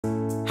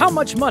How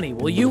much money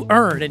will you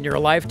earn in your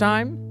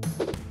lifetime?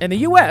 In the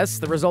US,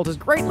 the result is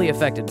greatly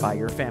affected by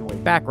your family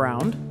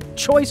background,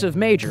 choice of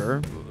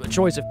major,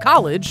 choice of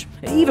college,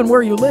 even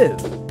where you live.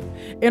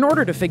 In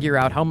order to figure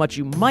out how much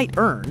you might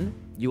earn,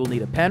 you will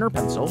need a pen or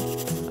pencil,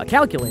 a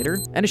calculator,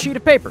 and a sheet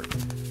of paper.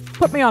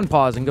 Put me on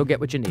pause and go get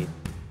what you need.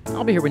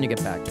 I'll be here when you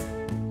get back.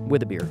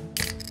 With a beer.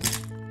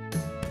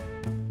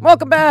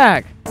 Welcome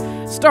back!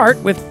 Start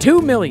with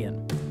 $2 million.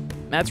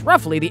 That's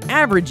roughly the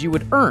average you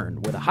would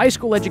earn with a high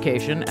school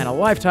education and a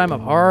lifetime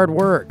of hard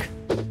work.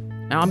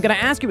 Now I'm going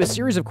to ask you a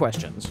series of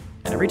questions,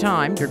 and every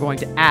time you're going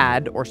to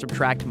add or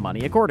subtract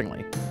money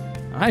accordingly.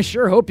 I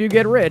sure hope you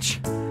get rich,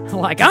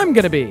 like I'm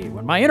going to be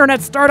when my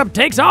internet startup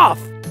takes off.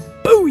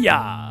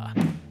 Booyah!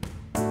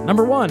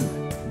 Number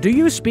 1, do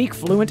you speak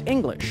fluent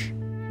English?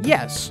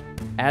 Yes,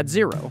 add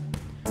 0.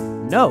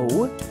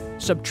 No,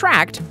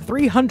 subtract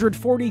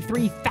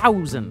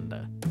 343,000.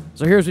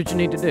 So here's what you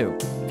need to do.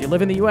 If you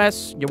live in the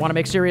US, you want to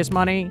make serious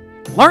money,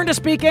 learn to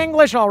speak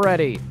English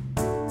already.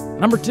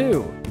 Number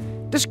 2,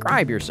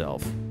 describe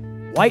yourself.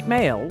 White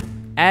male,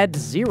 add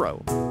 0.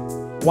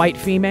 White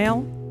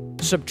female,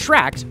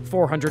 subtract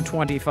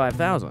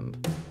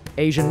 425,000.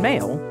 Asian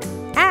male,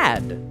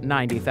 add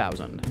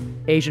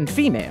 90,000. Asian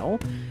female,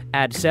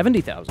 add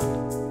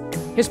 70,000.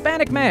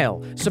 Hispanic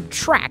male,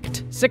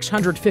 subtract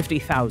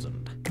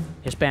 650,000.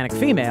 Hispanic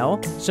female,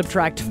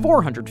 subtract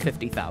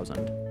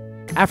 450,000.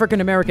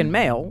 African American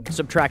male,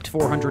 subtract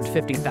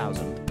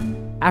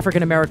 450,000.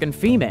 African American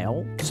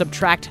female,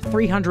 subtract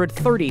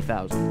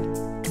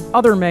 330,000.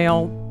 Other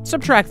male,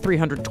 subtract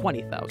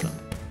 320,000.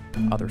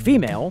 Other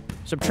female,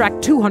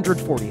 subtract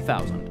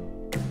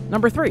 240,000.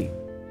 Number 3,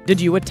 did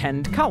you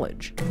attend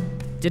college?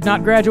 Did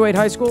not graduate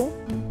high school?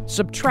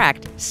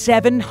 Subtract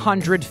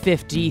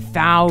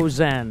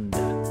 750,000.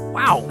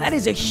 Wow, that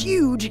is a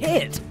huge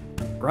hit.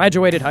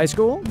 Graduated high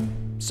school?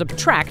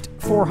 Subtract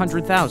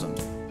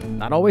 400,000.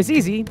 Not always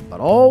easy, but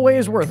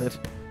always worth it.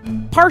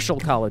 Partial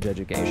college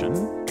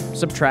education,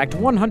 subtract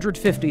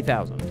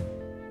 150,000.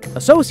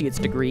 Associate's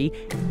degree,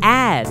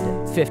 add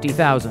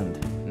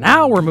 50,000.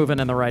 Now we're moving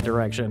in the right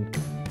direction.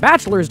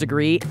 Bachelor's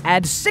degree,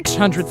 add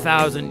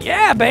 600,000.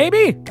 Yeah,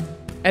 baby!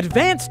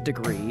 Advanced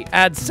degree,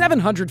 add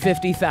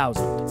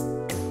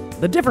 750,000.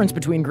 The difference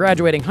between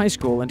graduating high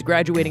school and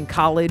graduating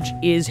college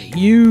is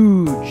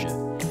huge.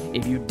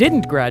 If you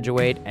didn't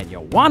graduate and you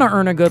want to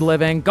earn a good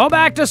living, go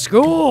back to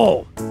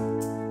school!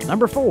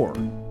 Number 4,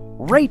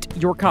 rate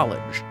your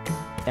college.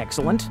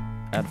 Excellent,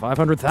 add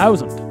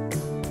 500,000.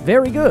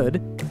 Very good,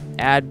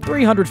 add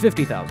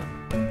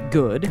 350,000.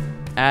 Good,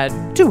 add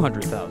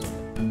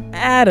 200,000.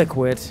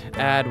 Adequate,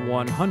 add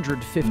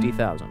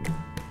 150,000.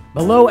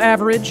 Below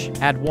average,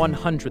 add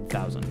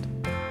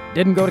 100,000.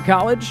 Didn't go to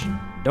college?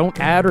 Don't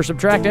add or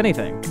subtract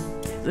anything.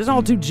 Is this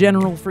all too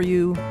general for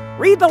you?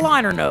 Read the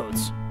liner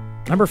notes.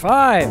 Number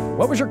 5,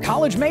 what was your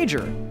college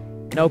major?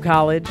 No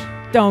college,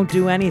 don't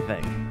do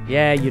anything.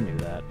 Yeah, you knew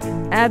that.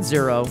 Add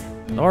 0,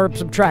 or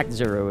subtract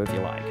 0 if you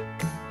like.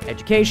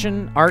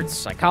 Education, arts,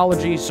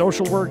 psychology,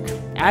 social work,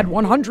 add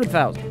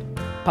 100,000.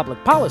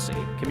 Public policy,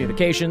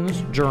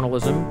 communications,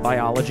 journalism,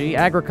 biology,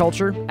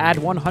 agriculture, add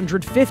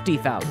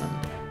 150,000.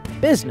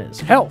 Business,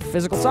 health,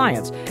 physical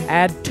science,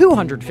 add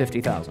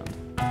 250,000.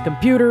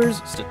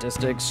 Computers,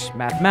 statistics,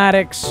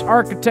 mathematics,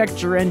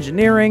 architecture,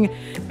 engineering,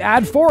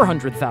 add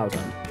 400,000.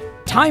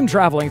 Time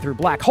traveling through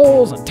black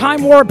holes and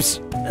time warps.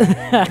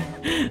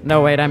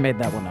 No, wait, I made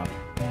that one up.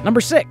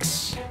 Number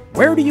 6,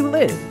 where do you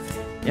live?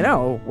 You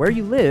know, where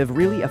you live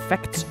really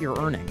affects your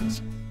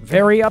earnings.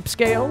 Very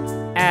upscale?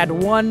 Add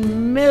 $1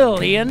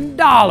 million.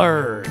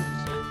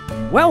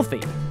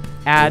 Wealthy?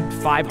 Add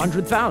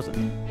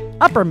 500,000.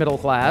 Upper middle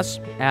class?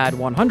 Add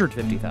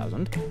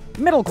 150,000.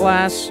 Middle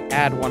class?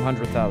 Add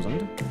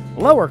 100,000.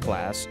 Lower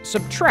class?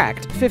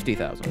 Subtract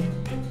 50,000.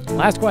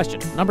 Last question,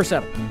 number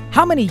 7.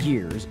 How many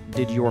years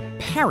did your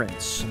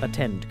parents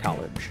attend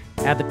college?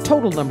 Add the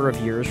total number of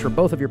years for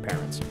both of your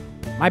parents.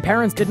 My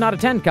parents did not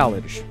attend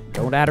college.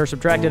 Don't add or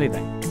subtract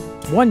anything.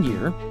 1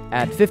 year,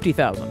 add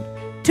 50,000.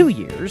 2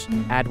 years,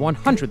 add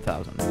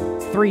 100,000.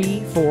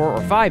 3, 4,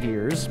 or 5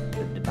 years,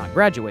 did not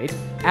graduate,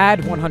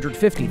 add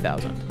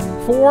 150,000.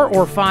 4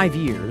 or 5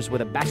 years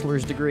with a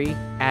bachelor's degree,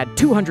 add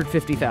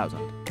 250,000.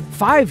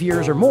 5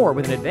 years or more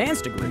with an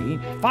advanced degree,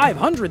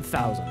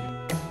 500,000.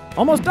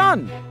 Almost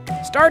done!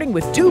 Starting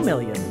with 2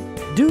 million,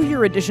 do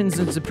your additions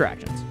and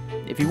subtractions.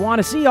 If you want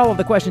to see all of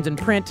the questions in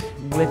print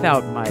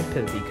without my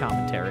pithy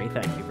commentary,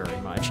 thank you very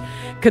much,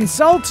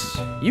 consult,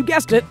 you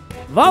guessed it,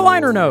 the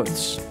liner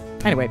notes.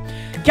 Anyway,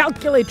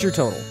 calculate your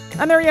total,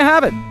 and there you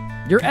have it,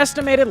 your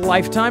estimated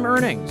lifetime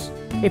earnings.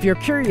 If you're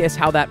curious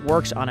how that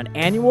works on an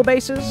annual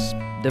basis,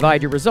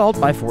 divide your result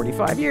by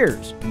 45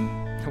 years.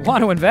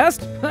 Want to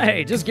invest?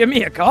 Hey, just give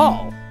me a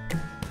call.